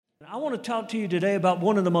I want to talk to you today about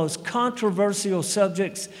one of the most controversial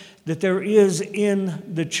subjects that there is in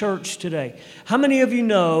the church today. How many of you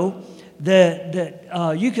know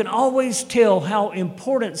that you can always tell how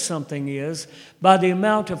important something is by the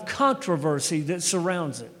amount of controversy that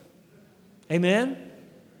surrounds it? Amen?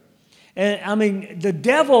 And I mean, the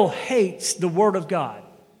devil hates the Word of God.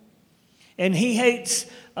 And he hates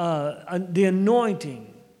the anointing.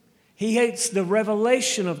 He hates the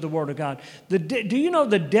revelation of the Word of God. Do you know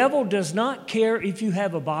the devil does not care if you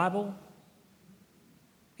have a Bible?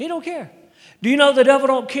 He don't care. Do you know the devil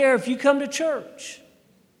don't care if you come to church?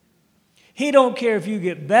 He don't care if you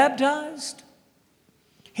get baptized.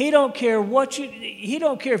 He don't care he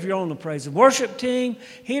don't care if you're on the praise and worship team.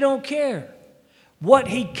 He don't care. What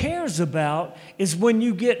he cares about is when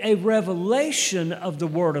you get a revelation of the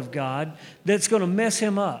Word of God that's going to mess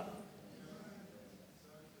him up.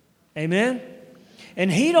 Amen? And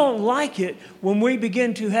he don't like it when we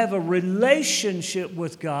begin to have a relationship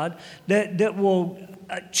with God that will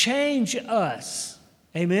change us.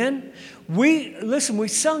 Amen? We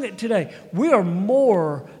sung it today. We are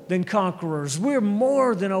more than conquerors. We're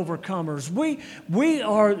more than overcomers. We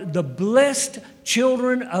are the blessed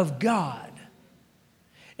children of God.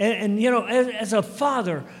 And you know, as a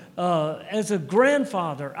father, as a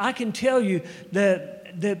grandfather, I can tell you that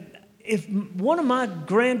if one of my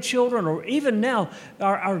grandchildren, or even now,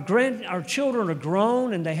 our children are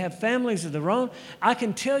grown and they have families of their own, I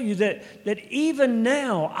can tell you that even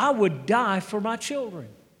now I would die for my children.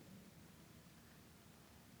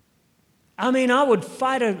 I mean, I would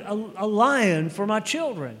fight a lion for my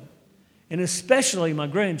children, and especially my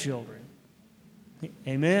grandchildren.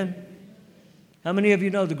 Amen? How many of you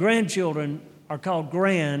know the grandchildren are called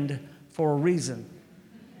grand for a reason?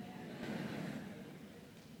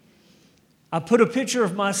 I put a picture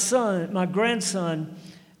of my grandson,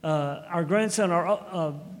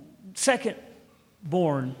 our second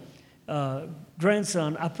born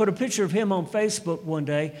grandson. I put a picture of him on Facebook one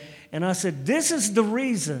day, and I said, this is the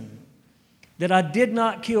reason that I did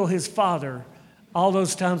not kill his father all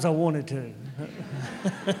those times I wanted to.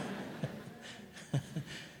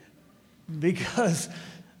 Because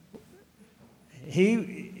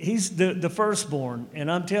he's the firstborn,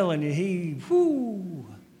 and I'm telling you,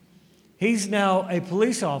 he's now a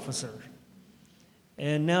police officer,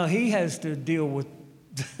 and now he has to deal with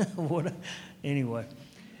anyway.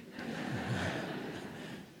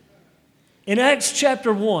 In Acts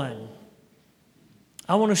chapter 1,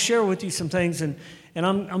 I want to share with you some things, and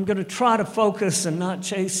I'm going to try to focus and not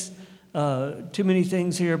chase too many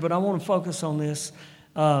things here, but I want to focus on this.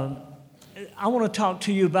 I want to talk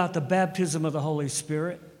to you about the baptism of the Holy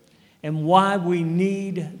Spirit and why we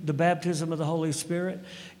need the baptism of the Holy Spirit.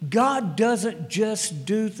 God doesn't just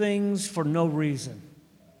do things for no reason.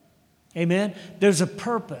 Amen? There's a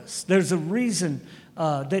purpose. There's a reason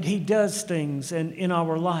that He does things in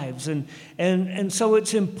our lives. And so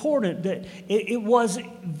it's important that it was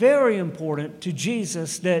very important to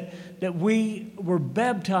Jesus that we were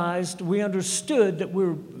baptized. We understood that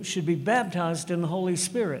we should be baptized in the Holy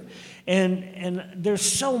Spirit. And there's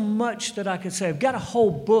so much that I could say. I've got a whole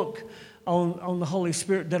book on the Holy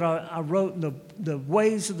Spirit that I wrote, the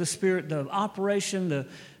ways of the Spirit, the operation,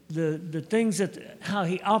 the things how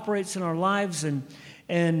He operates in our lives, and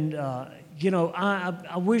you know,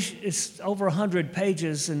 I wish it's over 100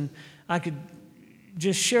 pages, and I could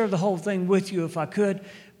just share the whole thing with you if I could.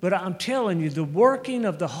 But I'm telling you, the working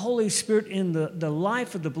of the Holy Spirit in the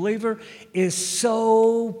life of the believer is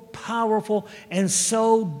so powerful and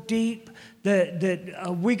so deep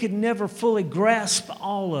that we could never fully grasp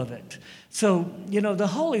all of it. So, you know, the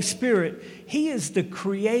Holy Spirit, He is the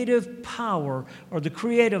creative power or the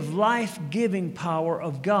creative life-giving power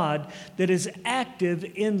of God that is active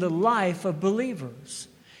in the life of believers.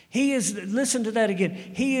 He is, listen to that again,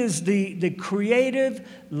 He is the creative,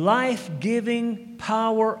 life-giving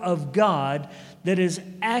power of God that is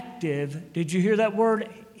active. Did you hear that word?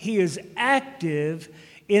 He is active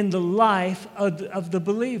in the life of the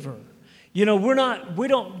believer. You know, we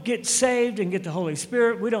don't get saved and get the Holy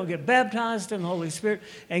Spirit. We don't get baptized in the Holy Spirit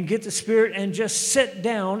and get the Spirit and just sit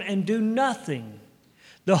down and do nothing.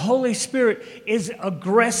 The Holy Spirit is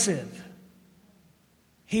aggressive.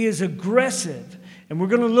 He is aggressive. And we're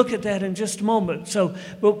going to look at that in just a moment.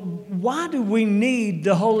 But why do we need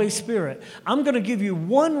the Holy Spirit? I'm going to give you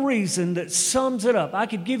one reason that sums it up. I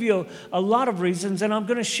could give you a lot of reasons, and I'm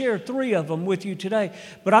going to share 3 of them with you today.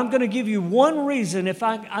 But I'm going to give you one reason if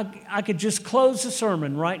I could just close the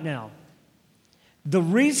sermon right now. The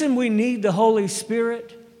reason we need the Holy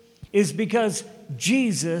Spirit is because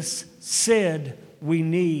Jesus said we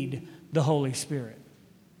need the Holy Spirit.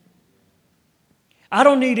 I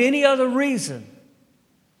don't need any other reason.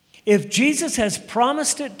 If Jesus has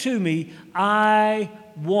promised it to me, I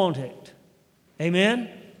want it. Amen?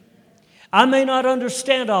 I may not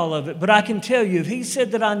understand all of it, but I can tell you, if He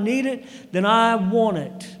said that I need it, then I want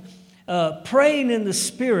it. Praying in the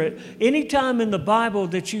Spirit, anytime in the Bible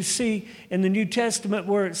that you see in the New Testament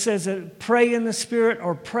where it says that pray in the Spirit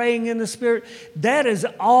or praying in the Spirit, that is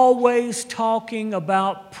always talking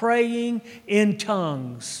about praying in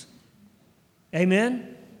tongues.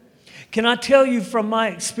 Amen? Can I tell you from my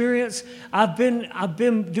experience, I've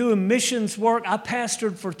been doing missions work. I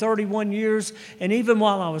pastored for 31 years, and even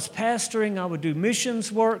while I was pastoring, I would do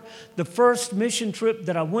missions work. The first mission trip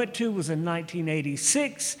that I went to was in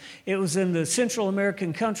 1986. It was in the Central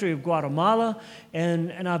American country of Guatemala,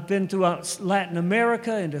 and I've been throughout Latin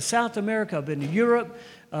America, into South America. I've been to Europe,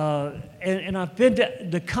 and I've been to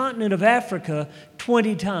the continent of Africa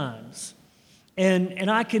 20 times. And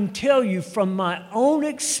I can tell you from my own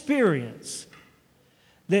experience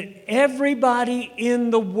that everybody in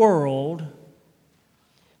the world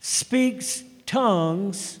speaks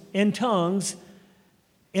in tongues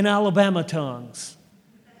in Alabama tongues.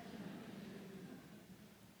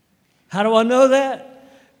 How do I know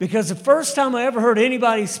that? Because the first time I ever heard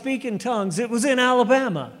anybody speak in tongues, it was in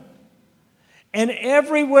Alabama. And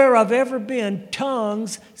everywhere I've ever been,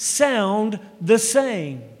 tongues sound the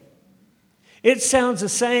same. It sounds the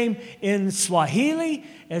same in Swahili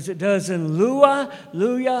as it does in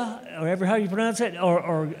Luya, or ever how you pronounce it,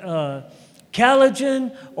 or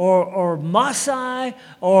Calajan, or Maasai,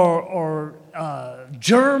 or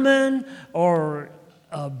German, or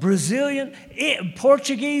Brazilian,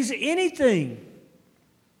 Portuguese, anything.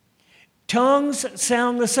 Tongues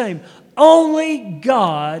sound the same. Only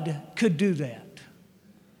God could do that.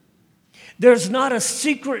 There's not a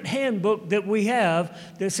secret handbook that we have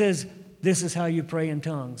that says, this is how you pray in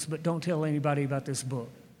tongues, but don't tell anybody about this book.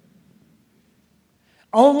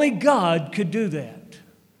 Only God could do that.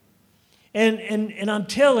 And I'm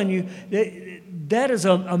telling you, that is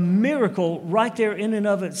a miracle right there in and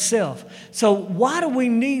of itself. So why do we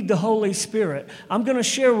need the Holy Spirit? I'm going to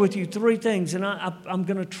share with you 3 things, and I'm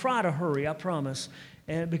going to try to hurry, I promise,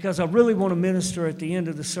 because I really want to minister at the end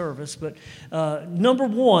of the service. But number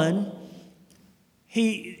 1,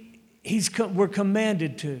 we're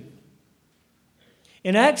commanded to.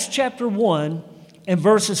 In Acts chapter 1 and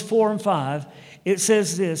verses 4 and 5, it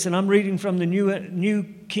says this, and I'm reading from the New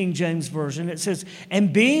King James Version. It says,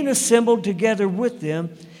 and being assembled together with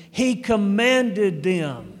them, He commanded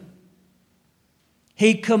them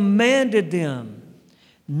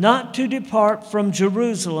not to depart from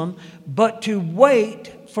Jerusalem, but to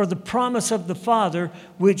wait for the promise of the Father,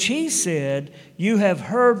 which He said, you have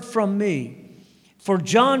heard from me. For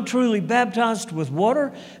John truly baptized with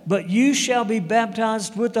water, but you shall be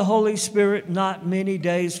baptized with the Holy Spirit not many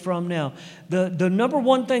days from now. The number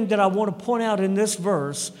 1 thing that I want to point out in this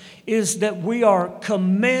verse is that we are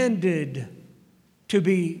commanded to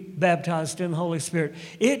be baptized in the Holy Spirit.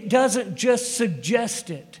 It doesn't just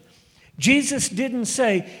suggest it. Jesus didn't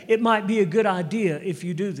say it might be a good idea if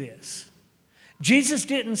you do this. Jesus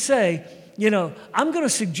didn't say, I'm going to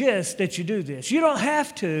suggest that you do this. You don't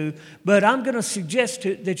have to, but I'm going to suggest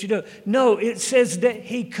that you do it. No, it says that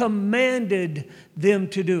He commanded them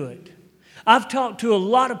to do it. I've talked to a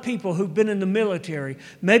lot of people who've been in the military.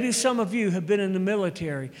 Maybe some of you have been in the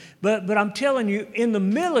military. But I'm telling you, in the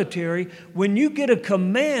military, when you get a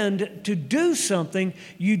command to do something,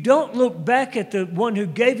 you don't look back at the one who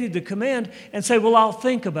gave you the command and say, well, I'll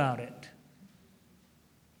think about it.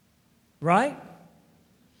 Right?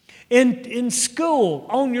 In school,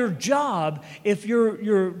 on your job, if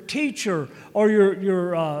your teacher or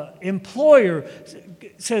your employer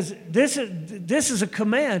says, this is a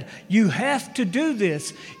command, you have to do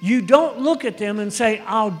this, you don't look at them and say,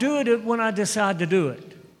 I'll do it when I decide to do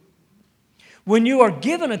it. When you are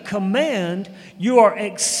given a command, you are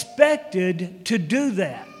expected to do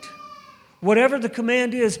that. Whatever the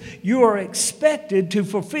command is, you are expected to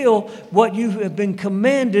fulfill what you have been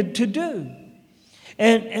commanded to do.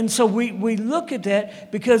 And so we look at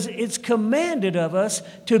that because it's commanded of us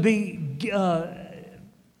to be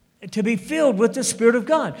filled with the Spirit of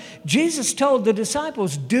God. Jesus told the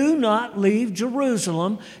disciples, do not leave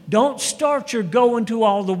Jerusalem. Don't start your going to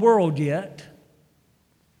all the world yet.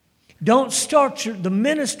 Don't start the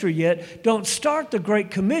ministry yet. Don't start the Great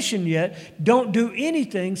Commission yet. Don't do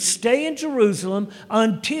anything. Stay in Jerusalem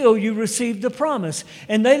until you receive the promise.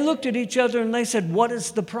 And they looked at each other and they said, what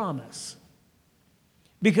is the promise?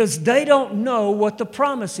 because they don't know what the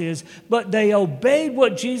promise is, but they obeyed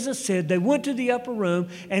what Jesus said. They went to the upper room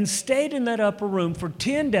and stayed in that upper room for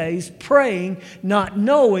 10 days praying, not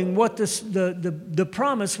knowing what the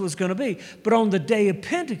promise was going to be. But on the day of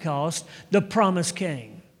Pentecost, the promise came.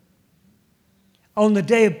 On the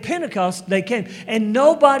day of Pentecost, they came, and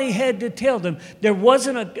nobody had to tell them. There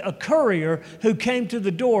wasn't a courier who came to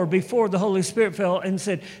the door before the Holy Spirit fell and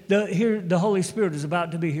said, the Holy Spirit is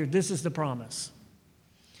about to be here. This is the promise.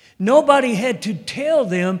 Nobody had to tell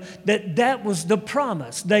them that was the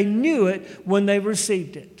promise. They knew it when they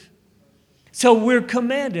received it. So we're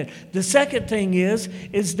commanded. The second thing is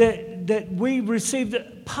that we receive the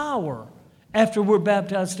power after we're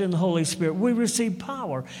baptized in the Holy Spirit. We receive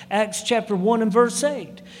power. Acts chapter 1 and verse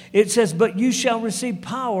 8. It says, "But you shall receive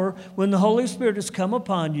power when the Holy Spirit has come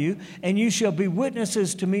upon you, and you shall be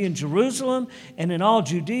witnesses to me in Jerusalem and in all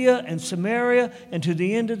Judea and Samaria and to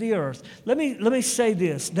the end of the earth." Let me say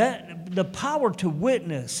this, that the power to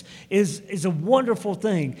witness is a wonderful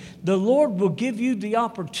thing. The Lord will give you the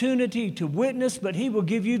opportunity to witness, but He will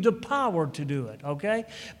give you the power to do it, okay?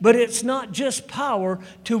 But it's not just power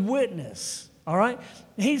to witness. All right?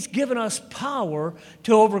 He's given us power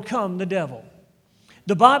to overcome the devil.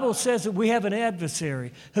 The Bible says that we have an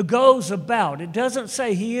adversary who goes about. It doesn't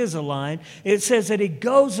say he is a lion. It says that he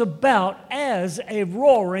goes about as a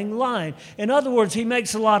roaring lion. In other words, he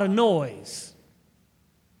makes a lot of noise.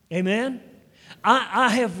 Amen?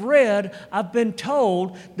 I've been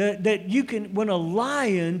told that you can, when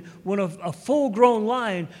a full-grown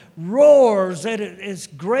lion roars at its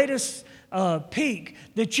greatest peak,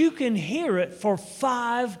 that you can hear it for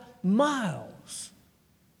 5 miles.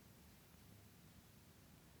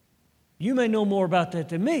 You may know more about that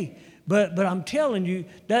than me, but I'm telling you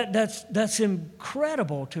that's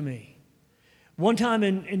incredible to me. One time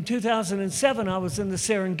in 2007, I was in the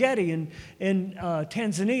Serengeti in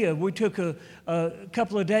Tanzania. We took a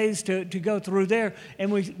couple of days to go through there,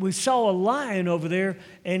 and we saw a lion over there,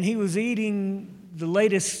 and he was eating the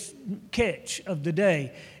latest catch of the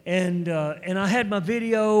day. And I had my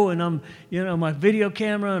video, and my video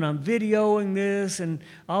camera, and I'm videoing this, and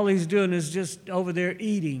all he's doing is just over there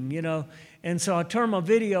eating, And so I turned my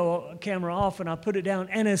video camera off, and I put it down.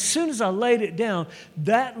 And as soon as I laid it down,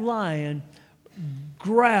 that lion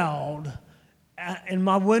growled, and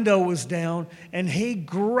my window was down, and he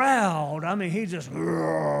growled. I mean, he just,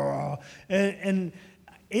 and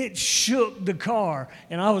it shook the car,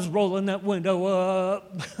 and I was rolling that window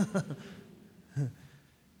up.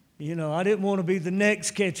 I didn't want to be the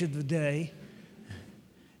next catch of the day.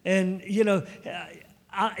 And, it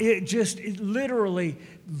literally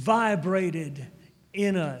vibrated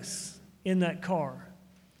in us, in that car.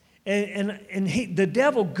 And the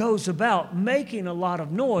devil goes about making a lot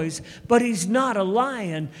of noise, but he's not a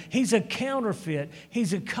lion. He's a counterfeit.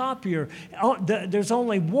 He's a copier. There's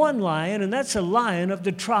only one lion, and that's a lion of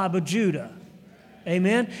the tribe of Judah.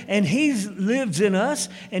 Amen? And he lives in us,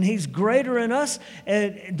 and he's greater in us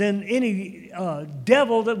than any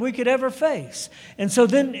devil that we could ever face. And so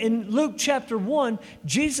then in Luke chapter 1,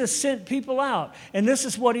 Jesus sent people out. And this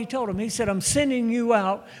is what he told them. He said, "I'm sending you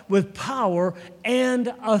out with power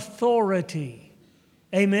and authority."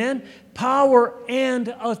 Amen? Power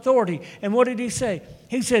and authority. And what did he say?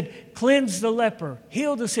 He said, "Cleanse the leper,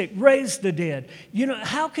 heal the sick, raise the dead."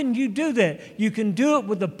 How can you do that? You can do it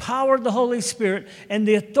with the power of the Holy Spirit and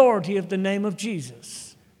the authority of the name of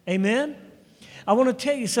Jesus. Amen? I want to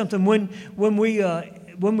tell you something. When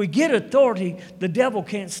we get authority, the devil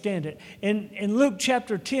can't stand it. In Luke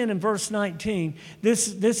chapter 10 and verse 19, this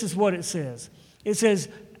is what it says. It says,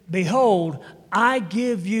 "Behold, I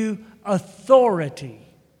give you authority."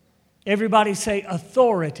 Everybody say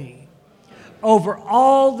authority.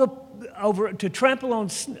 To trample on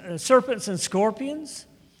serpents and scorpions,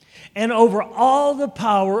 and over all the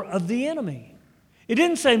power of the enemy. It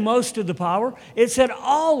didn't say most of the power. It said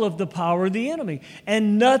all of the power of the enemy.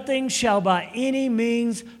 And nothing shall by any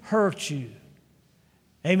means hurt you.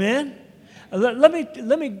 Amen? Let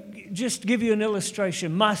me just give you an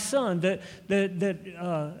illustration. My son,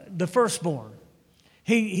 the firstborn,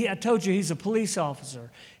 I told you he's a police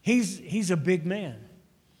officer. He's a big man.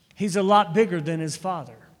 He's a lot bigger than his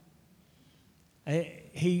father.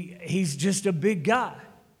 He's just a big guy.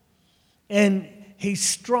 And he's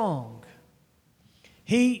strong.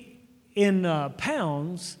 In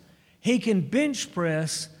pounds, he can bench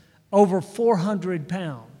press over 400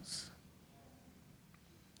 pounds.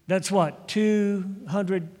 That's what,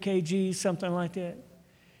 200 kgs, something like that?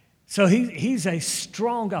 So he's a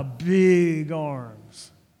strong guy, big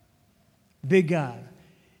arms, big guy.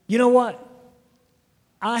 You know what?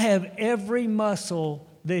 I have every muscle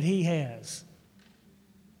that he has.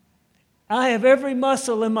 I have every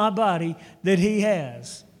muscle in my body that He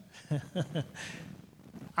has.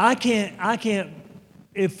 I can't,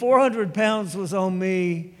 if 400 pounds was on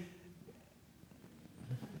me,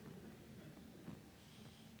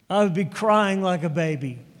 I would be crying like a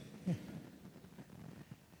baby.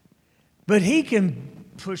 But He can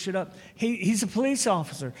push it up. He's a police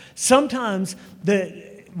officer. Sometimes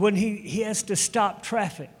when he has to stop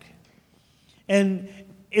traffic, and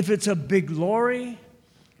if it's a big lorry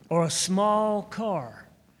or a small car,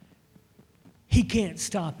 he can't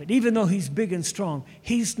stop it. Even though he's big and strong,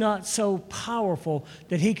 he's not so powerful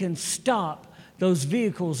that he can stop those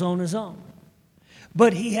vehicles on his own.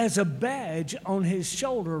 But he has a badge on his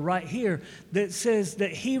shoulder right here that says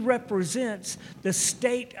that he represents the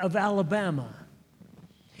state of Alabama.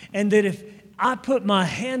 And that if I put my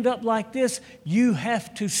hand up like this, you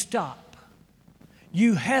have to stop.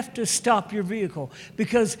 You have to stop your vehicle,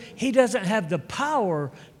 because he doesn't have the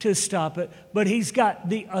power to stop it, but he's got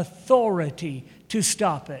the authority to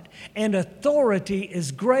stop it. And authority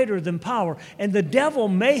is greater than power. And the devil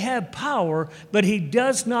may have power, but he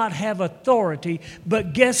does not have authority.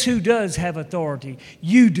 But guess who does have authority?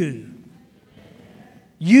 You do.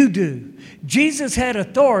 You do. Jesus had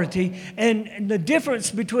authority, and the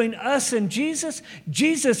difference between us and Jesus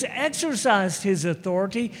exercised His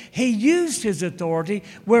authority. He used His authority,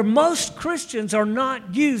 where most Christians are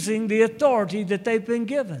not using the authority that they've been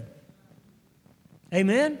given.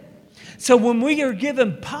 Amen? So when we are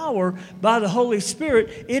given power by the Holy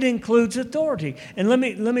Spirit, it includes authority. And let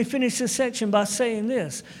me finish this section by saying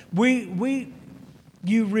this.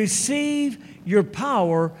 You receive your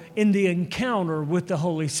power in the encounter with the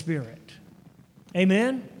Holy Spirit.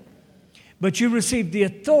 Amen? But you receive the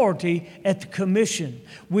authority at the commission.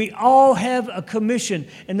 We all have a commission,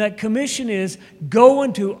 and that commission is go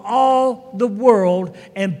into all the world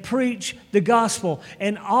and preach the gospel.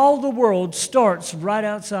 And all the world starts right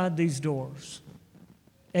outside these doors.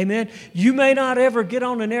 Amen. You may not ever get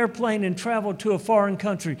on an airplane and travel to a foreign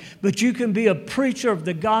country, but you can be a preacher of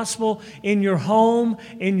the gospel in your home,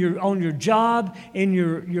 on your job, in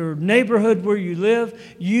your neighborhood where you live.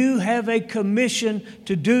 You have a commission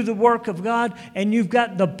to do the work of God, and you've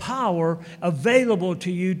got the power available to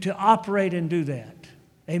you to operate and do that.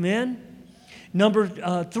 Amen.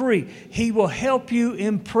 Number 3, He will help you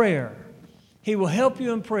in prayer. He will help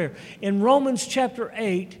you in prayer. In Romans chapter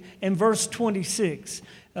 8 and verse 26,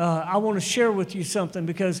 I want to share with you something,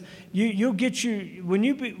 because you'll get when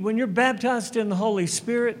you're baptized in the Holy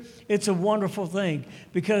Spirit, it's a wonderful thing,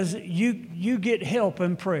 because you get help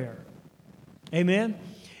in prayer. Amen.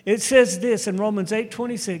 It says this in Romans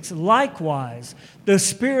 8:26, likewise, the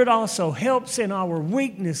Spirit also helps in our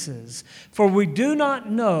weaknesses, for we do not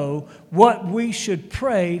know what we should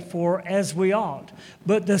pray for as we ought.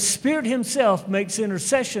 But the Spirit Himself makes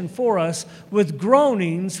intercession for us with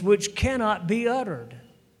groanings which cannot be uttered.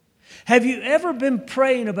 Have you ever been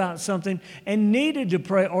praying about something and needed to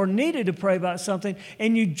pray about something,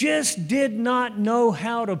 and you just did not know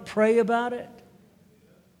how to pray about it?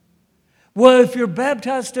 Well, if you're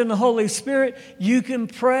baptized in the Holy Spirit, you can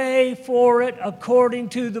pray for it according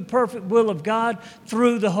to the perfect will of God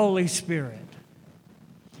through the Holy Spirit.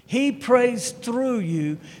 He prays through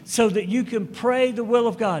you so that you can pray the will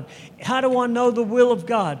of God. How do I know the will of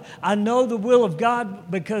God? I know the will of God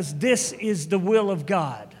because this is the will of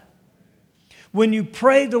God. When you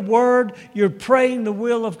pray the word, you're praying the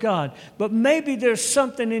will of God. But maybe there's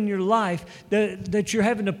something in your life that you're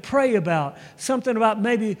having to pray about. Something about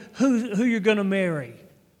maybe who you're going to marry.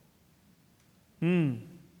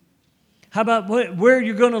 How about where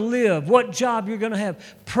you're going to live? What job you're going to have?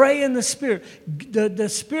 Pray in the Spirit. The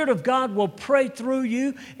Spirit of God will pray through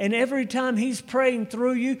you. And every time He's praying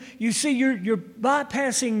through you, you see you're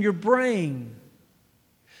bypassing your brain.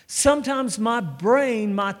 Sometimes my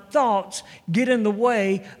brain, my thoughts get in the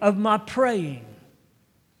way of my praying.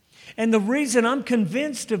 And the reason I'm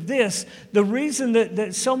convinced of this, the reason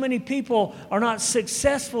that so many people are not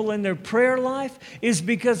successful in their prayer life is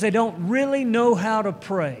because they don't really know how to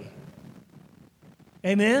pray.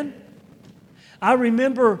 Amen? I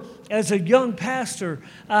remember as a young pastor,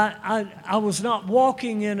 I was not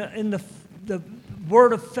walking in the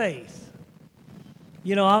word of faith.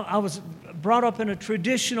 You know, I was brought up in a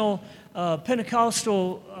traditional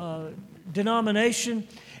Pentecostal denomination,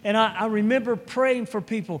 and I remember praying for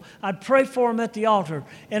people. I'd pray for them at the altar,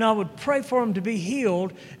 and I would pray for them to be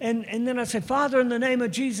healed, and then I'd say, Father, in the name of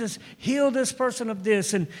Jesus, heal this person of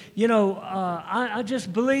this. And, you know, I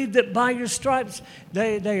just believe that by your stripes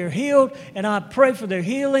they are healed, and I pray for their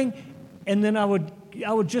healing, and then I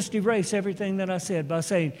would just erase everything that I said by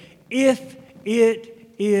saying, if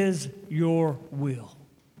it is your will.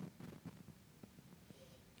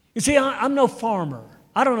 You see, I'm no farmer.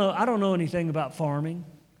 I don't know anything about farming.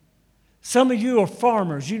 Some of you are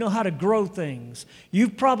farmers. You know how to grow things.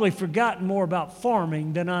 You've probably forgotten more about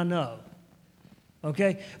farming than I know.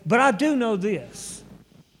 Okay? But I do know this.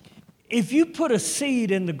 If you put a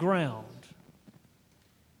seed in the ground,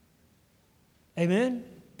 amen?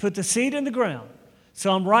 Put the seed in the ground.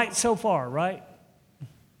 So I'm right so far, right?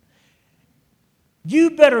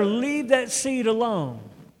 You better leave that seed alone.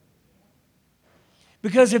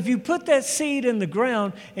 Because if you put that seed in the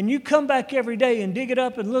ground and you come back every day and dig it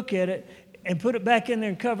up and look at it and put it back in there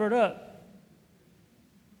and cover it up,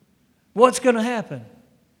 what's going to happen?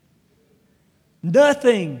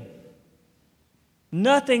 Nothing.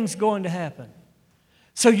 Nothing's going to happen.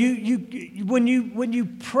 So when you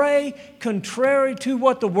pray contrary to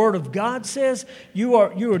what the Word of God says, you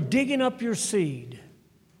are digging up your seed.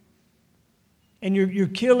 And you're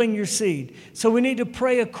killing your seed. So we need to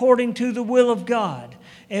pray according to the will of God.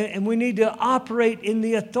 And we need to operate in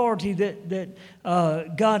the authority that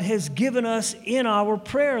God has given us in our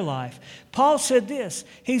prayer life. Paul said this.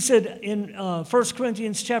 He said in 1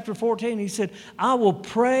 Corinthians chapter 14, he said, I will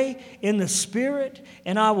pray in the Spirit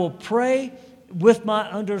and I will pray with my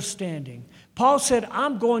understanding. Paul said,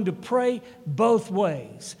 I'm going to pray both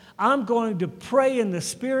ways. I'm going to pray in the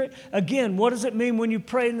Spirit. Again, what does it mean when you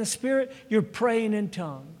pray in the Spirit? You're praying in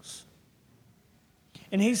tongues.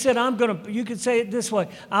 And he said, you could say it this way,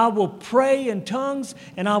 I will pray in tongues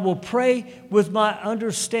and I will pray with my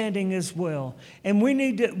understanding as well. And we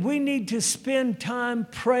need to spend time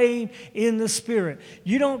praying in the Spirit.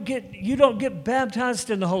 You don't get baptized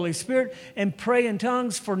in the Holy Spirit and pray in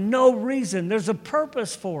tongues for no reason. There's a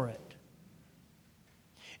purpose for it.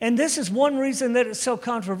 And this is one reason that it's so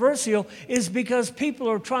controversial is because people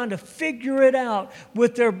are trying to figure it out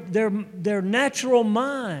with their natural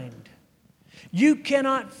mind. You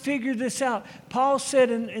cannot figure this out. Paul said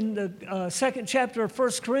in the second chapter of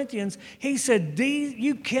 1 Corinthians, he said,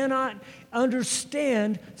 you cannot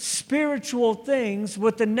understand spiritual things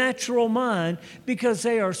with the natural mind because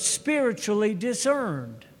they are spiritually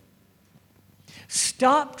discerned.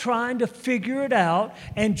 Stop trying to figure it out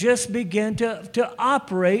and just begin to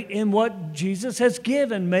operate in what Jesus has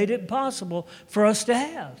given, made it possible for us to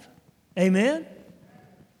have. Amen?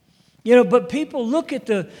 But people look at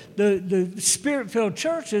the Spirit-filled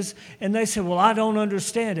churches and they say, well, I don't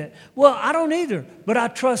understand it. Well, I don't either, but I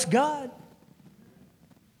trust God.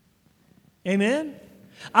 Amen?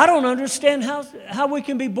 I don't understand how we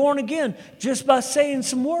can be born again just by saying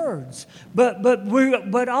some words.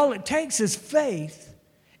 But all it takes is faith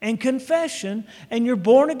and confession, and you're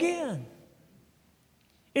born again.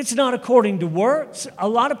 It's not according to works. A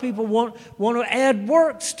lot of people want to add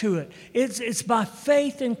works to it. It's by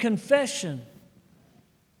faith and confession.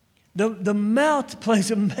 The mouth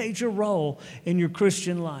plays a major role in your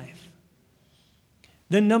Christian life.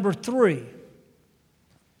 Then number 3.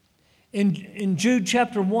 In Jude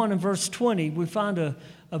chapter 1 and verse 20, we find a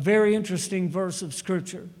very interesting verse of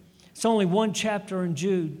Scripture. It's only one chapter in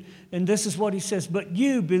Jude, and this is what he says, but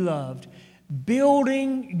you, beloved,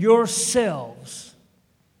 building yourselves.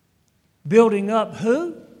 Building up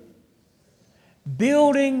who?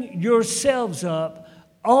 Building yourselves up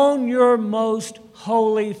on your most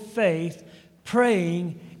holy faith,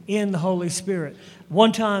 praying in the Holy Spirit.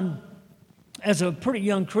 One time, as a pretty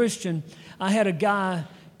young Christian, I had a guy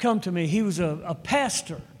come to me. He was a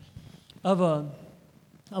pastor of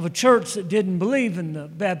a church that didn't believe in the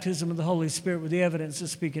baptism of the Holy Spirit with the evidence of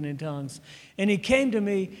speaking in tongues. And he came to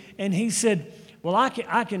me and he said, well, I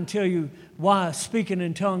can tell you why speaking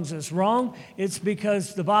in tongues is wrong. It's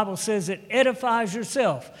because the Bible says it edifies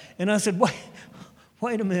yourself. And I said,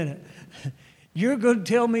 wait a minute. You're going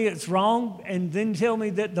to tell me it's wrong and then tell me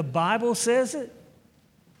that the Bible says it?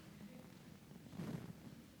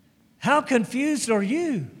 How confused are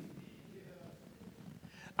you?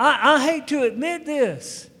 I hate to admit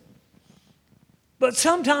this, but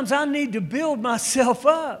sometimes I need to build myself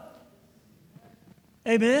up.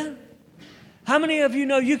 Amen? How many of you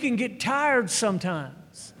know you can get tired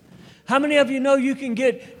sometimes? How many of you know you can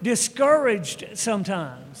get discouraged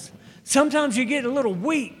sometimes? Sometimes you get a little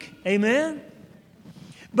weak. Amen?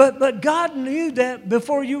 But God knew that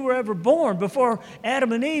before you were ever born, before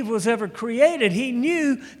Adam and Eve was ever created. He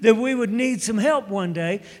knew that we would need some help one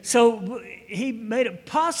day. So He made it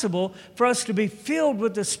possible for us to be filled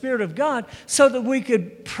with the Spirit of God so that we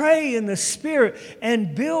could pray in the Spirit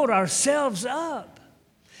and build ourselves up.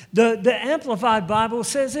 The Amplified Bible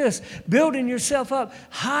says this, building yourself up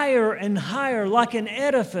higher and higher like an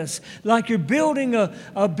edifice, like you're building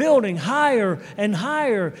a building higher and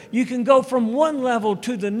higher. You can go from one level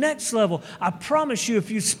to the next level. I promise you,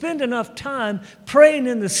 if you spend enough time praying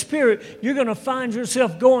in the Spirit, you're going to find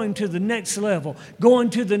yourself going to the next level, going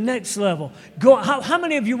to the next level. How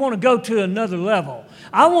many of you want to go to another level?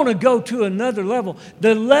 I want to go to another level.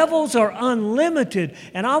 The levels are unlimited,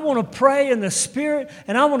 and I want to pray in the Spirit,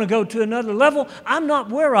 and I want to go to another level. I'm not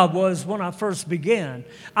where I was when I first began.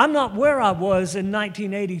 I'm not where I was in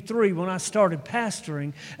 1983 when I started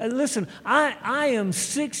pastoring. Listen, I am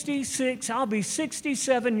 66. I'll be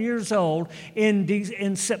 67 years old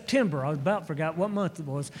in September. I forgot what month it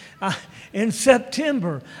was. In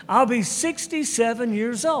September, I'll be 67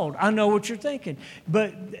 years old. I know what you're thinking,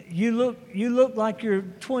 but you look like you're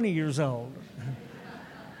 20 years old.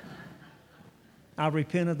 I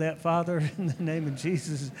repent of that, Father, in the name of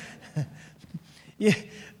Jesus. Yeah,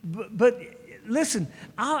 but listen,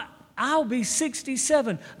 I'll be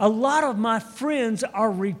 67. A lot of my friends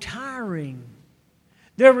are retiring.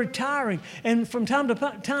 They're retiring. And from time to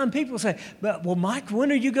time, people say, well, Mike,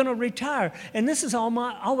 when are you going to retire? And this is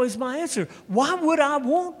always my answer. Why would I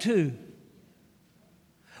want to?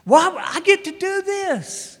 Why? I get to do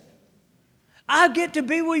this. I get to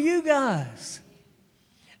be with you guys.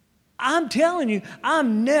 I'm telling you,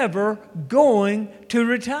 I'm never going to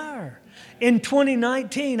retire. In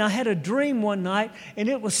 2019, I had a dream one night, and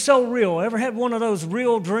it was so real. Ever had one of those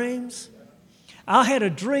real dreams? I had a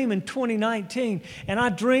dream in 2019, and I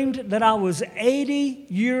dreamed that I was 80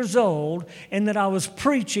 years old and that I was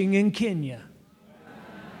preaching in Kenya.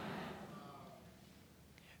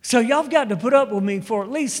 So y'all have got to put up with me for at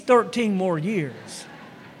least 13 more years.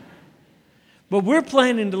 But we're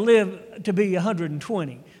planning to live to be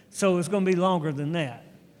 120. So it's going to be longer than that.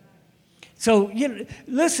 So,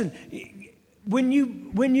 listen, when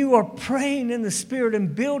you are praying in the Spirit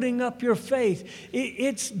and building up your faith,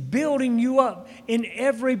 it's building you up in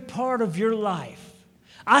every part of your life.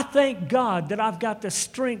 I thank God that I've got the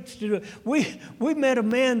strength to do it. We met a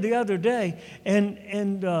man the other day,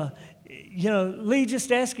 and Lee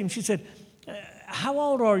just asked him, she said, how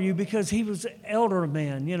old are you? Because he was an elder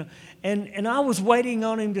man, And I was waiting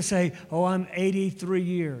on him to say, oh, I'm 83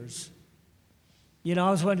 years.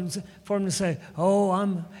 I was waiting for him to say, oh,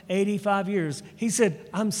 I'm 85 years. He said,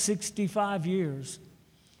 I'm 65 years.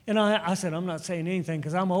 And I said, I'm not saying anything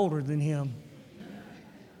because I'm older than him.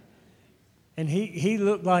 And he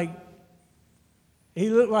looked like he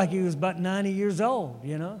was about 90 years old,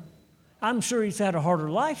 I'm sure he's had a harder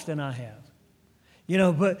life than I have.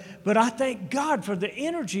 But I thank God for the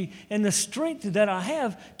energy and the strength that I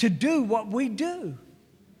have to do what we do.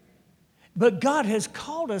 But God has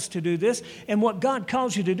called us to do this, and what God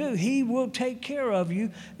calls you to do, He will take care of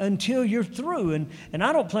you until you're through. And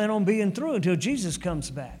I don't plan on being through until Jesus comes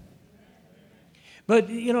back. But,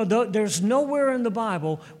 there's nowhere in the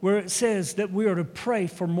Bible where it says that we are to pray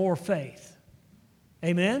for more faith.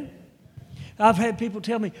 Amen? I've had people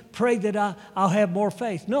tell me, pray that I'll have more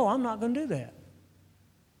faith. No, I'm not going to do that.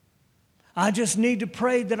 I just need to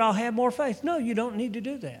pray that I'll have more faith. No, you don't need to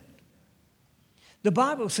do that. The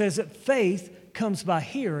Bible says that faith comes by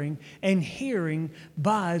hearing, and hearing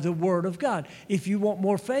by the Word of God. If you want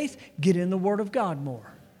more faith, get in the Word of God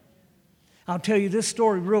more. I'll tell you this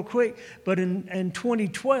story real quick, but in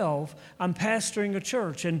 2012, I'm pastoring a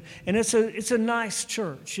church, and it's a nice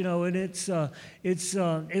church, and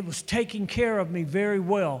it was taking care of me very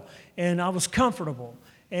well, and I was comfortable.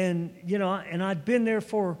 And, and I'd been there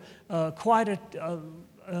for quite a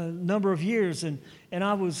number of years, and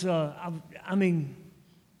I was, I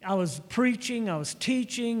was preaching, I was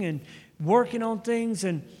teaching, and working on things,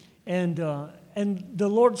 and the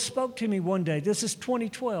Lord spoke to me one day. This is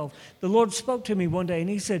 2012. The Lord spoke to me one day, and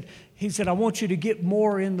He said, I want you to get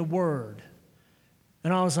more in the Word.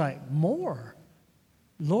 And I was like, more?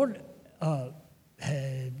 Lord, have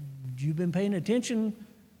you been paying attention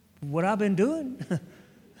to what I've been doing?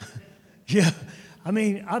 Yeah,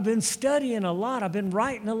 I've been studying a lot. I've been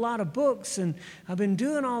writing a lot of books, and I've been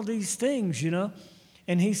doing all these things,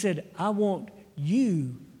 And He said, I want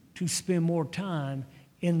you to spend more time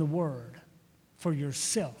in the Word for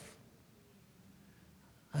yourself.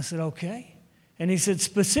 I said, okay. And He said,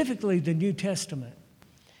 specifically the New Testament.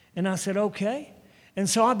 And I said, okay. And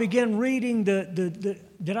so I began reading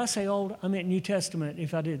did I say Old? I meant New Testament,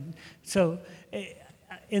 if I didn't. So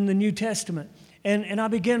in the New Testament. And I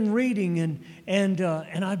began reading, and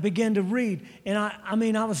I began to read. And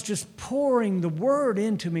I was just pouring the Word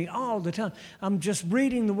into me all the time. I'm just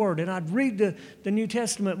reading the Word. And I'd read the New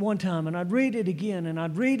Testament one time, and I'd read it again, and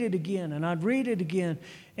I'd read it again, and I'd read it again.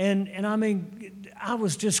 And I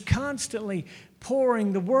was just constantly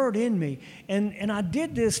pouring the Word in me. And I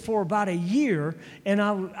did this for about a year, and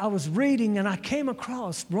I was reading, and I came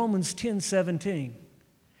across Romans 10:17.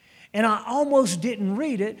 And I almost didn't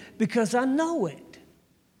read it because I know it.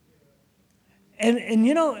 And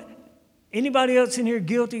you know, anybody else in here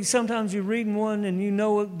guilty? Sometimes you're reading one and you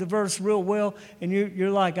know the verse real well, and you're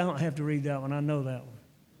like, I don't have to read that one. I know that one.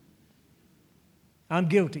 I'm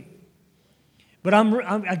guilty. But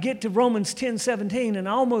I get to Romans 10:17, and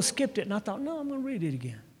I almost skipped it, and I thought, no, I'm going to read it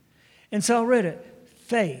again. And so I read it.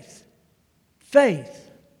 Faith.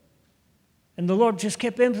 And the Lord just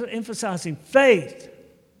kept emphasizing faith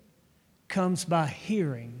comes by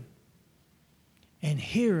hearing, and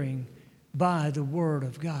hearing by the Word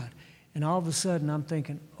of God. And all of a sudden I'm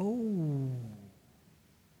thinking, oh,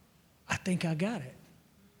 I think I got it.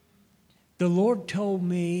 The Lord told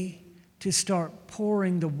me to start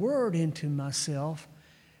pouring the Word into myself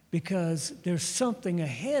because there's something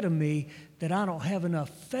ahead of me that I don't have enough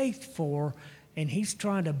faith for, and He's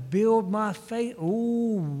trying to build my faith.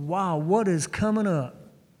 Oh, wow, what is coming up?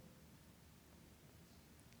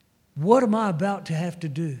 What am I about to have to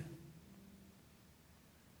do?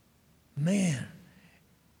 Man.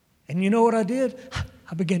 And you know what I did?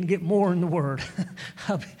 I began to get more in the Word.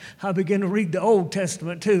 I began to read the Old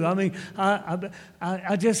Testament too. I mean, I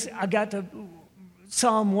got to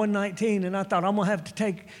Psalm 119, and I thought I'm going to have to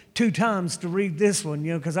take 2 times to read this one,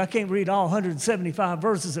 you know, because I can't read all 175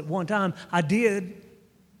 verses at one time. I did.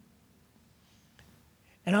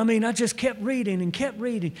 And I just kept reading, and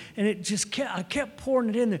I kept pouring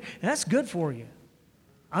it in there. And that's good for you.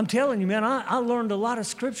 I'm telling you, man, I learned a lot of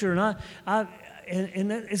Scripture, and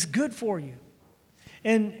it's good for you.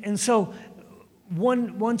 And so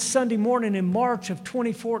one Sunday morning in March of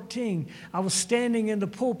 2014, I was standing in the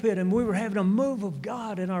pulpit, and we were having a move of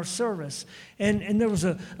God in our service. And there was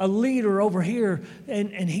a leader over here,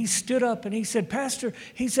 and he stood up and he said, Pastor,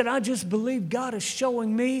 he said, I just believe God is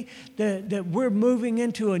showing me that we're moving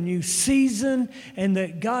into a new season, and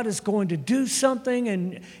that God is going to do something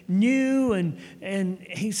and new. And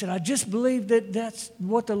he said, I just believe that that's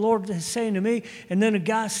what the Lord is saying to me. And then a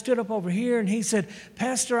guy stood up over here, and he said,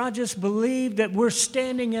 Pastor, I just believe that we're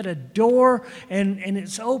standing at a door, and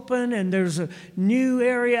it's open, and there's a new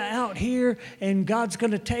area out here, and God's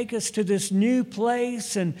going to take us to this new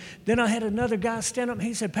place. And then I had another guy stand up, and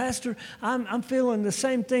he said, Pastor, I'm feeling the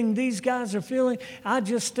same thing these guys are feeling. I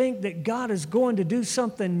just think that God is going to do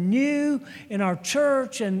something new in our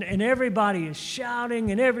church, and everybody is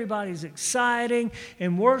shouting, and everybody's exciting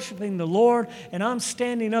and worshiping the Lord. And I'm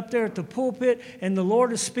standing up there at the pulpit, and the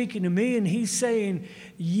Lord is speaking to me, and He's saying,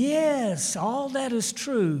 yes, all that is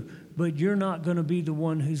true, but you're not going to be the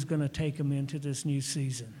one who's going to take them into this new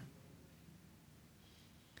season.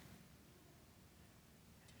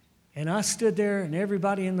 And I stood there, and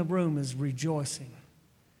everybody in the room is rejoicing.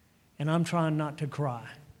 And I'm trying not to cry.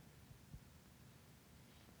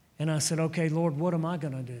 And I said, okay, Lord, what am I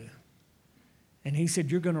going to do? And He said,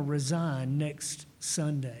 you're going to resign next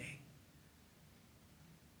Sunday.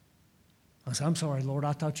 I said, I'm sorry, Lord,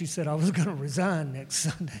 I thought you said I was going to resign next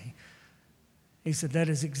Sunday. He said, that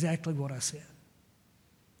is exactly what I said.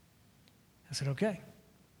 I said, okay,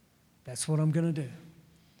 that's what I'm going to do.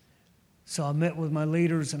 So I met with my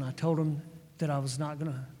leaders, and I told them that I was not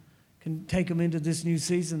going to take them into this new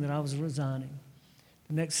season, that I was resigning.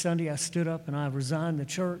 The next Sunday I stood up and I resigned the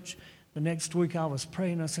church. The next week I was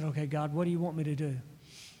praying. I said, okay, God, what do you want me to do?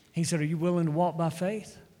 He said, are you willing to walk by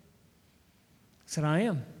faith? I said, I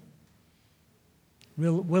am.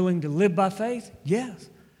 Willing to live by faith? Yes.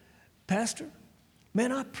 Pastor,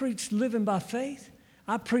 man, I preached living by faith.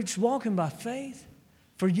 I preached walking by faith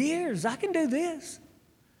for years. I can do this.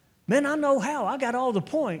 Man, I know how. I got all the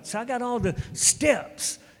points. I got all the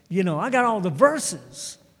steps. You know, I got all the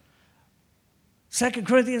verses. 2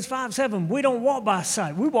 Corinthians 5:7, we don't walk by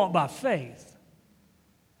sight. We walk by faith.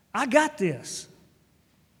 I got this.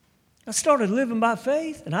 I started living by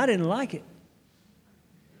faith, and I didn't like it.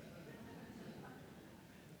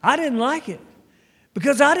 I didn't like it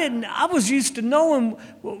because I was used to knowing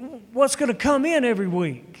what's going to come in every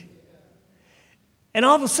week. And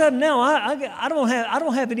all of a sudden now, I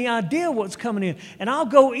don't have any idea what's coming in. And I'll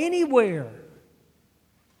go anywhere.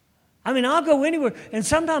 I'll go anywhere. And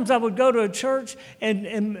sometimes I would go to a church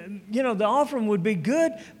and you know, the offering would be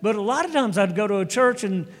good. But a lot of times I'd go to a church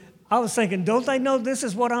and I was thinking, don't they know this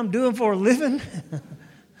is what I'm doing for a living?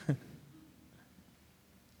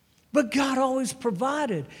 But God always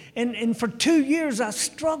provided. And for 2 years, I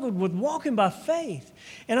struggled with walking by faith.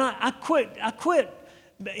 And I quit.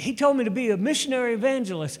 He told me to be a missionary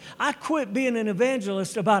evangelist. I quit being an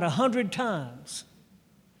evangelist about 100 times.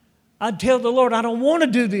 I'd tell the Lord, I don't want to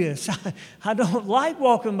do this. I don't like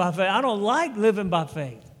walking by faith. I don't like living by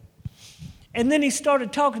faith. And then he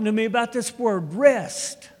started talking to me about this word,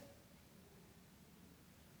 rest.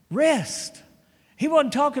 Rest. He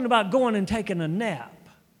wasn't talking about going and taking a nap.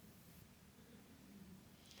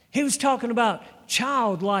 He was talking about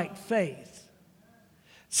childlike faith.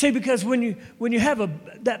 See, because when you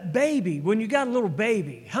have that baby, when you got a little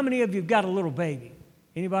baby, how many of you have got a little baby?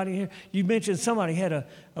 Anybody here? You mentioned somebody had a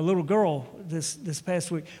little girl this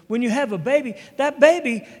past week. When you have a baby, that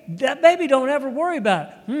baby don't ever worry about,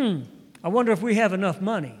 I wonder if we have enough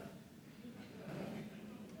money.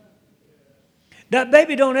 That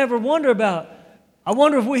baby don't ever wonder about, I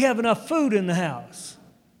wonder if we have enough food in the house.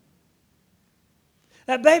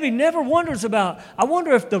 That baby never wonders about, I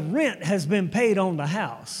wonder if the rent has been paid on the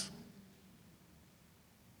house.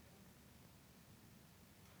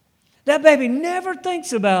 That baby never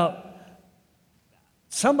thinks about,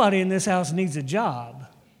 somebody in this house needs a job.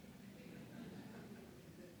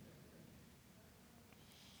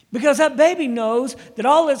 Because that baby knows that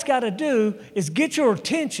all it's got to do is get your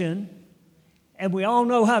attention, and we all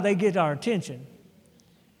know how they get our attention.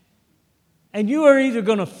 And you are either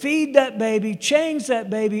going to feed that baby, change that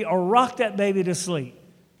baby, or rock that baby to sleep.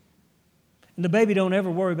 And the baby don't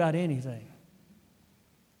ever worry about anything.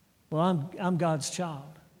 Well, I'm God's child.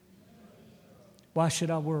 Why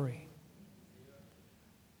should I worry?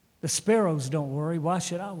 The sparrows don't worry. Why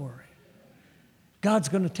should I worry? God's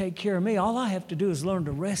going to take care of me. All I have to do is learn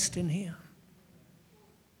to rest in Him.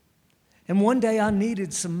 And one day I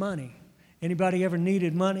needed some money. Anybody ever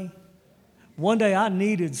needed money? One day I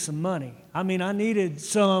needed some money. I needed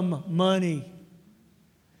some money.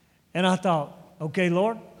 And I thought, okay,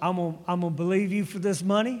 Lord, I'm gonna believe you for this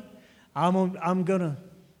money. I'm gonna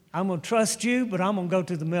trust you, but I'm gonna go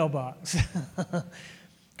to the mailbox.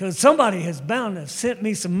 Because somebody has bound to sent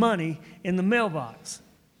me some money in the mailbox.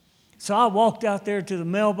 So I walked out there to the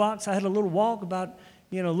mailbox. I had a little walk about,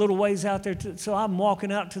 a little ways out there. So I'm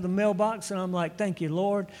walking out to the mailbox, and I'm like, thank you,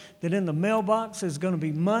 Lord, that in the mailbox is going to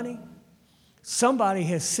be money. Somebody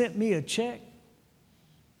has sent me a check.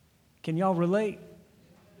 Can y'all relate?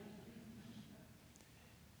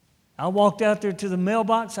 I walked out there to the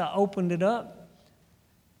mailbox. I opened it up.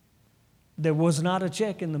 There was not a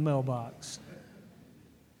check in the mailbox.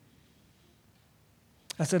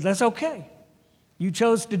 I said, that's okay. You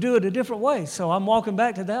chose to do it a different way. So I'm walking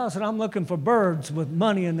back to the house, and I'm looking for birds with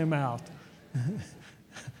money in their mouth.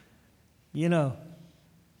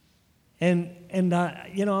 And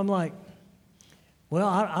I'm like, well,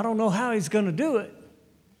 I don't know how He's going to do it,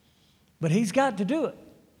 but He's got to do it.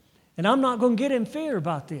 And I'm not going to get in fear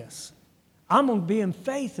about this. I'm going to be in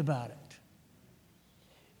faith about it.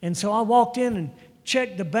 And so I walked in and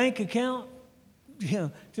checked the bank account,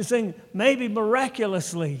 just thinking maybe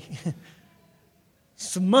miraculously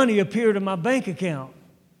some money appeared in my bank account.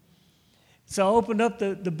 So I opened up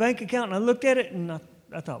the bank account and I looked at it and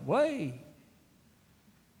I thought, wait,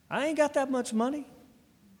 I ain't got that much money.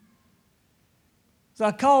 So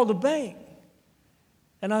I called the bank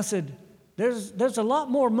and I said, there's a lot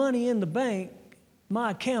more money in the bank,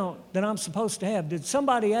 my account, than I'm supposed to have. Did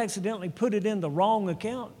somebody accidentally put it in the wrong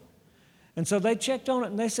account? And so they checked on it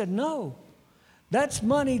and they said, no, that's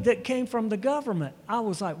money that came from the government. I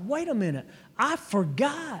was like, wait a minute, I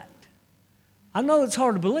forgot. I know it's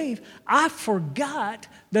hard to believe. I forgot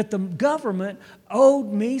that the government owed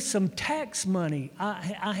me some tax money.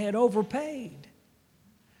 I had overpaid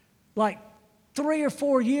like 3 or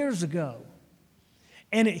 4 years ago.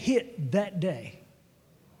 And it hit that day.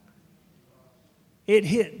 It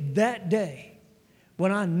hit that day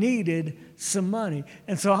when I needed some money.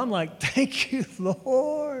 And so I'm like, thank you,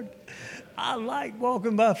 Lord. I like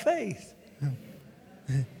walking by faith.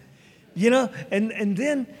 And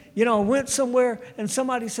then, I went somewhere and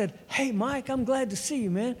somebody said, hey, Mike, I'm glad to see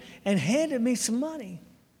you, man, and handed me some money.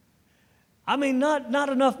 Not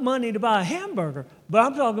enough money to buy a hamburger, but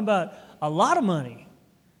I'm talking about a lot of money.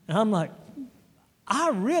 And I'm like,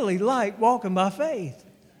 I really like walking by faith.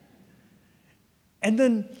 And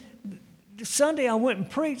then Sunday I went and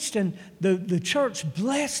preached, and the church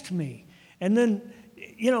blessed me. And then,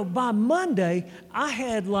 by Monday, I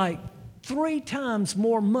had like 3 times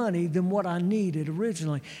more money than what I needed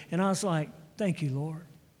originally. And I was like, thank you, Lord.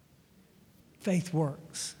 Faith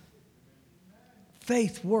works.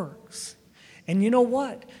 Faith works. And you know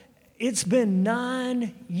what? It's been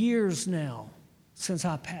 9 years now since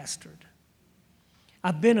I pastored.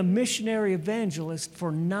 I've been a missionary evangelist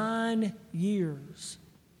for 9 years.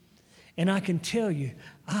 And I can tell you,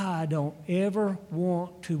 I don't ever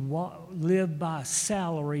want to live by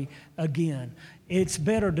salary again. It's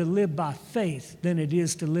better to live by faith than it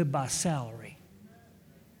is to live by salary.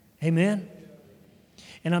 Amen?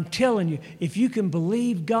 And I'm telling you, if you can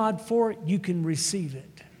believe God for it, you can receive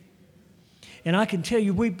it. And I can tell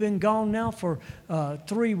you, we've been gone now for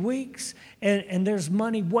 3 weeks, and there's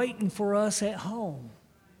money waiting for us at home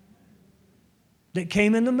that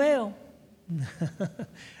came in the mail.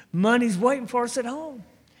 Money's waiting for us at home.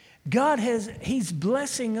 He's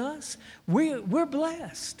blessing us. We're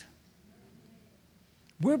blessed.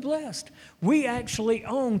 We're blessed. We actually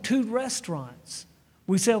own 2 restaurants.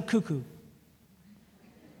 We sell cuckoo.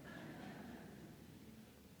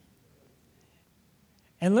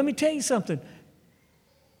 And let me tell you something.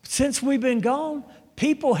 Since we've been gone,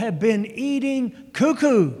 people have been eating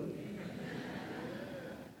cuckoo.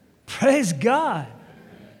 Praise God.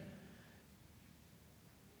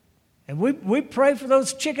 And we pray for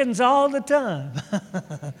those chickens all the time.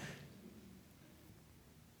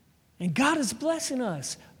 And God is blessing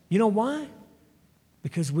us. You know why?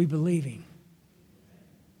 Because we believe Him.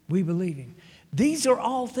 We believe Him. These are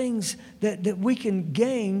all things that we can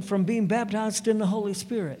gain from being baptized in the Holy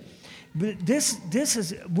Spirit. But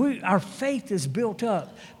our faith is built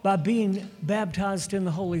up by being baptized in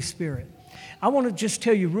the Holy Spirit. I want to just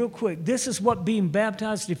tell you real quick, this is what being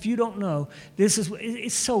baptized, if you don't know,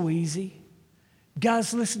 it's so easy.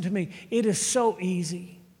 Guys, listen to me. It is so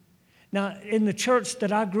easy. Now, in the church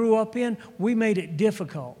that I grew up in, we made it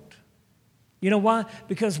difficult. You know why?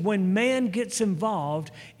 Because when man gets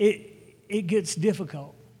involved, it gets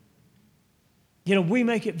difficult. You know, we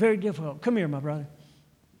make it very difficult. Come here, my brother.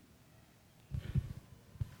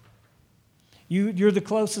 You're the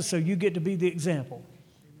closest, so you get to be the example.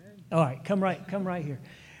 Amen. All right, come right here.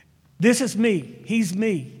 This is me. He's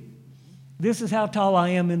me. This is how tall I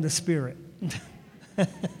am in the Spirit.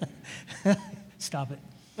 Stop it.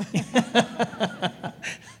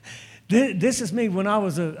 This is me when I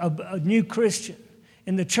was a new Christian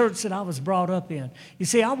in the church that I was brought up in. You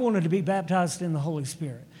see, I wanted to be baptized in the Holy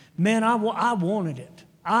Spirit. Man, I wanted it.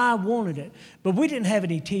 I wanted it. But we didn't have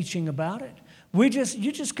any teaching about it. You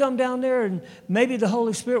just come down there and maybe the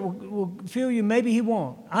Holy Spirit will fill you, maybe He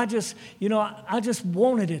won't. I just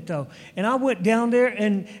wanted it though. And I went down there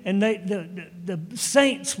and the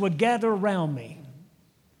saints would gather around me.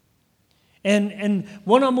 And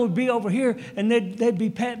one of them would be over here and they'd be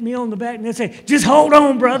patting me on the back and they'd say, just hold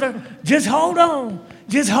on, brother. Just hold on.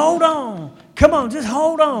 Just hold on. Come on, just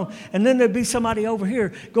hold on. And then there'd be somebody over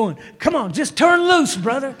here going, come on, just turn loose,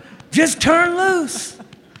 brother. Just turn loose.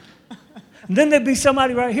 And then there'd be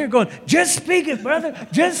somebody right here going, just speak it, brother.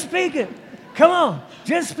 Just speak it. Come on,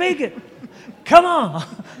 just speak it. Come on.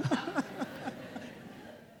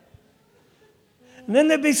 And then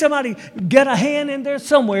there'd be somebody, get a hand in there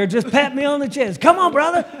somewhere, just pat me on the chest. Come on,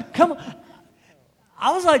 brother. Come on.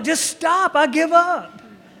 I was like, just stop. I give up.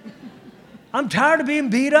 I'm tired of being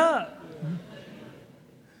beat up.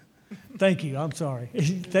 Thank you. I'm sorry.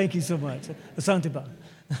 Thank you so much. Asante.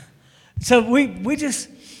 So we just,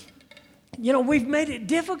 we've made it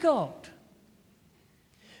difficult.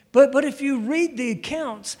 But if you read the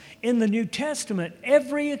accounts in the New Testament,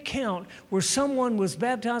 every account where someone was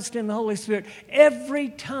baptized in the Holy Spirit, every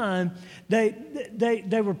time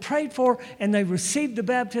they were prayed for and they received the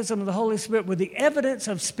baptism of the Holy Spirit with the evidence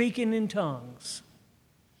of speaking in tongues.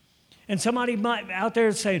 And somebody might out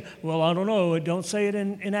there say, well, I don't know, don't say it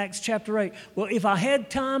in Acts chapter 8. Well, if I had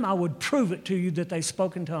time, I would prove it to you that they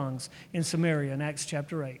spoke in tongues in Samaria in Acts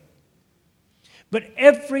chapter 8. But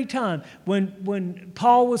every time when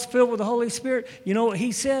Paul was filled with the Holy Spirit, you know what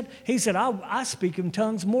he said? He said, I speak in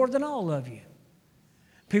tongues more than all of you.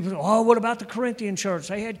 People say, oh, what about the Corinthian church?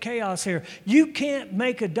 They had chaos here. You can't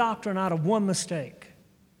make a doctrine out of one mistake.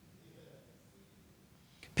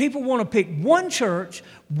 People want to pick one church,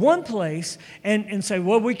 one place, and say,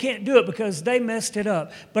 well, we can't do it because they messed it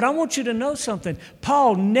up. But I want you to know something.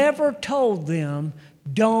 Paul never told them,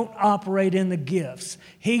 don't operate in the gifts.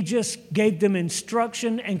 He just gave them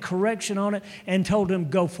instruction and correction on it and told them,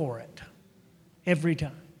 go for it. Every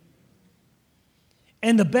time.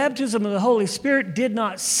 And the baptism of the Holy Spirit did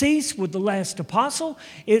not cease with the last apostle.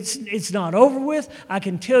 It's not over with. I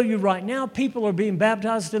can tell you right now, people are being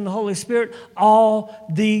baptized in the Holy Spirit all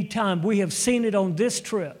the time. We have seen it on this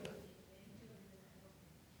trip.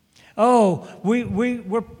 Oh, we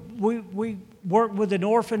worked with an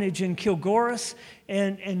orphanage in Kilgoris,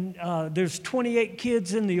 and there's 28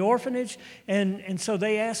 kids in the orphanage. And so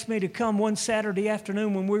they asked me to come one Saturday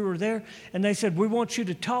afternoon when we were there, and they said, we want you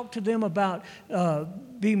to talk to them about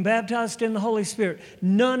being baptized in the Holy Spirit.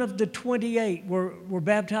 None of the 28 were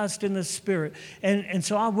baptized in the Spirit. And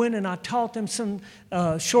so I went and I taught them some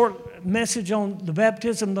short message on the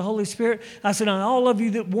baptism of the Holy Spirit. I said, now, all of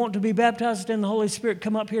you that want to be baptized in the Holy Spirit,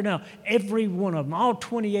 come up here now. Every one of them, all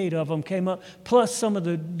 28 of them came up, plus some of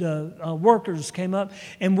the workers came up,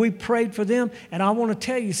 and we prayed for them. And I want to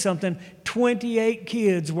tell you something, 28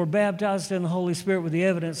 kids were baptized in the Holy Spirit with the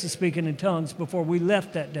evidence of speaking in tongues before we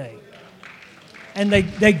left that day. And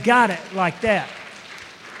they got it like that,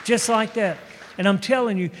 just like that. And I'm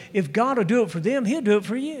telling you, if God will do it for them, He'll do it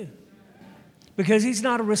for you. Because He's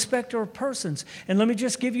not a respecter of persons. And let me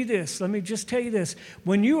just give you this. Let me just tell you this.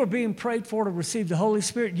 When you are being prayed for to receive the Holy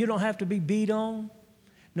Spirit, you don't have to be beat on.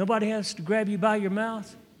 Nobody has to grab you by your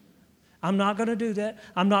mouth. I'm not going to do that.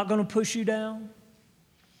 I'm not going to push you down.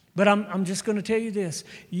 But I'm just going to tell you this,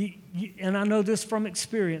 and I know this from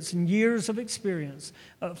experience, and years of experience,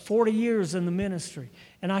 40 years in the ministry,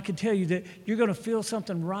 and I can tell you that you're going to feel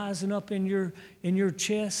something rising up in your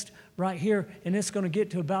chest right here, and it's going to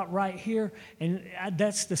get to about right here, and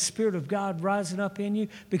that's the Spirit of God rising up in you,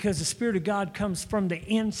 because the Spirit of God comes from the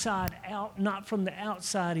inside out, not from the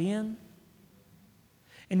outside in.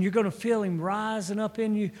 And you're going to feel Him rising up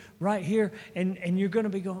in you right here. And you're going to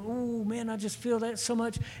be going, oh, man, I just feel that so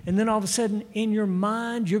much. And then all of a sudden, in your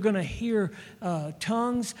mind, you're going to hear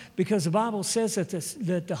tongues, because the Bible says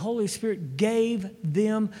that the Holy Spirit gave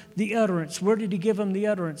them the utterance. Where did He give them the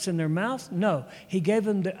utterance? In their mouth? No. He gave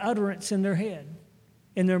them the utterance in their head,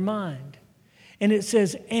 in their mind. And it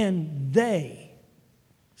says, and they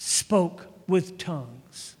spoke with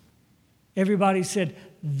tongues. Everybody said,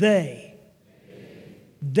 they.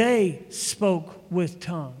 They spoke with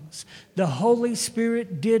tongues. The Holy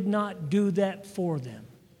Spirit did not do that for them.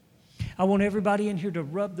 I want everybody in here to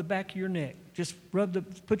rub the back of your neck. Just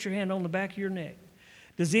put your hand on the back of your neck.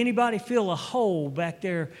 Does anybody feel a hole back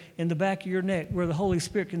there in the back of your neck where the Holy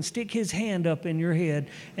Spirit can stick His hand up in your head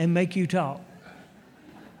and make you talk?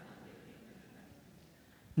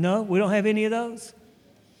 No, we don't have any of those?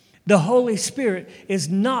 The Holy Spirit is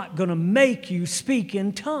not going to make you speak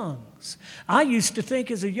in tongues. I used to think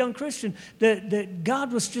as a young Christian that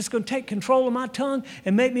God was just going to take control of my tongue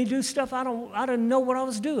and make me do stuff I didn't know what I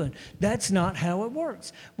was doing. That's not how it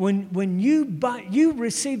works. When you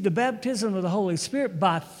receive the baptism of the Holy Spirit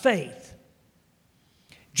by faith,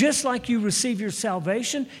 just like you receive your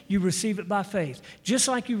salvation, you receive it by faith. Just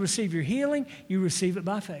like you receive your healing, you receive it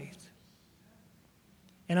by faith.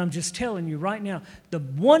 And I'm just telling you right now, the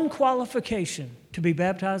one qualification to be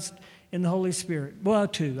baptized in the Holy Spirit, well,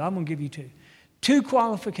 two. I'm going to give you two. Two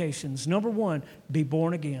qualifications. Number one, be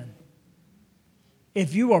born again.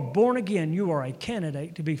 If you are born again, you are a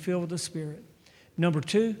candidate to be filled with the Spirit. Number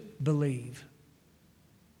two, believe.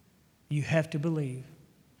 You have to believe.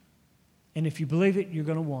 And if you believe it, you're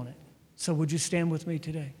going to want it. So would you stand with me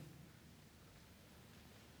today?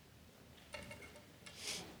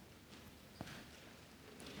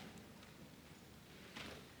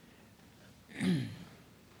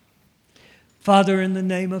 Father, in the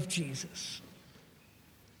name of Jesus,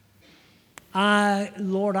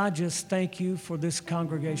 Lord, I just thank you for this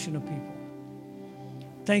congregation of people.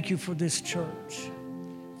 Thank you for this church,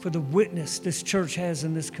 for the witness this church has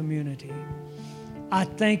in this community. I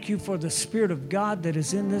thank you for the Spirit of God that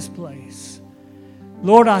is in this place.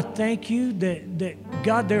 Lord, I thank you that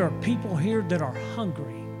God, there are people here that are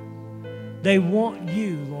hungry. They want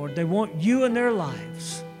you, Lord. They want you in their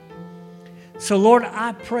lives. So, Lord,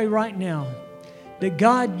 I pray right now that,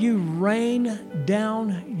 God, you rain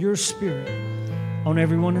down your Spirit on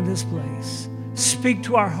everyone in this place. Speak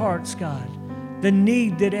to our hearts, God, the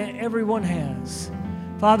need that everyone has.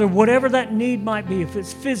 Father, whatever that need might be, if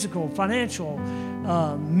it's physical, financial,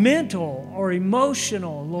 mental, or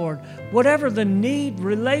emotional, Lord, whatever the need,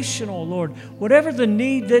 relational, Lord, whatever the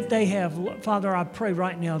need that they have, Father, I pray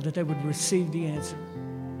right now that they would receive the answer.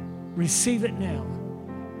 Receive it now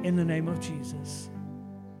in the name of Jesus.